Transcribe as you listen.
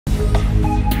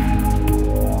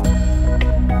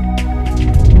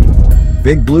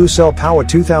BigBlue CellPowa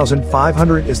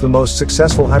 2500 is the most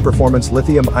successful high-performance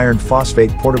lithium iron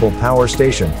phosphate portable power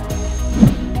station.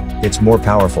 It's more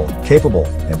powerful, capable,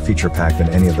 and feature-packed than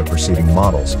any of the preceding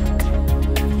models.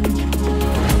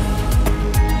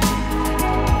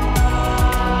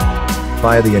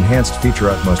 Via the enhanced feature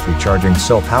utmost recharging,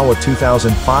 CellPowa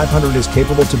 2500 is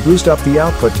capable to boost up the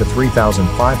output to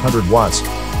 3,500 watts,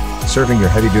 serving your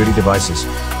heavy-duty devices.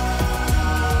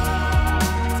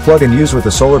 Plug and use with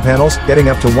the solar panels, getting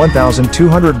up to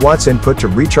 1,200 watts input to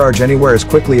recharge anywhere as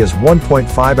quickly as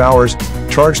 1.5 hours,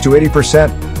 charge to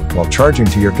 80% while charging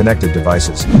to your connected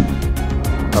devices.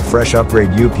 A fresh upgrade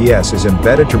UPS is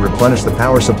embedded to replenish the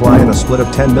power supply in a split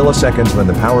of 10 milliseconds when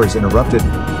the power is interrupted,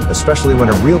 especially when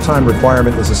a real-time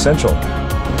requirement is essential.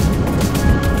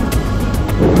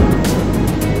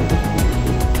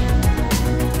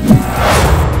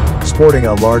 Sporting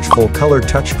a large full-color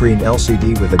touchscreen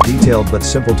LCD with a detailed but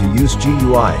simple-to-use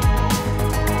GUI.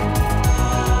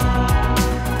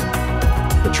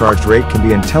 The charged rate can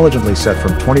be intelligently set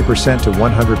from 20% to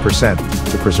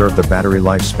 100% to preserve the battery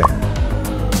lifespan.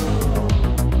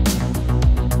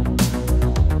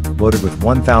 Loaded with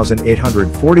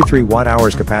 1,843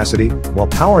 watt-hours capacity, while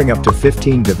powering up to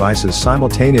 15 devices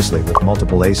simultaneously with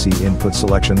multiple AC input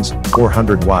selections,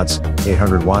 400 watts,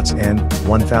 800 watts and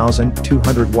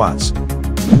 1,200 watts. The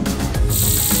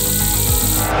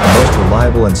most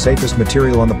reliable and safest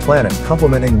material on the planet,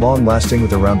 complementing long-lasting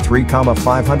with around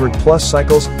 3,500 plus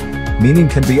cycles, meaning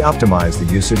can be optimized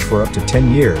the usage for up to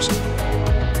 10 years.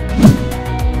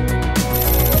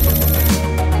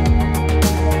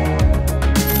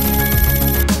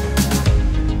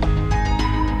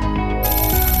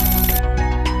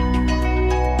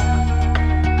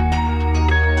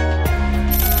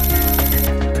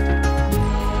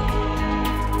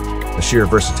 The sheer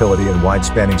versatility and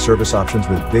wide-spanning service options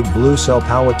with BigBlue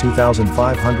CellPowa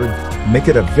 2500 make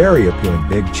it a very appealing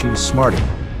Big Cheese Smarty.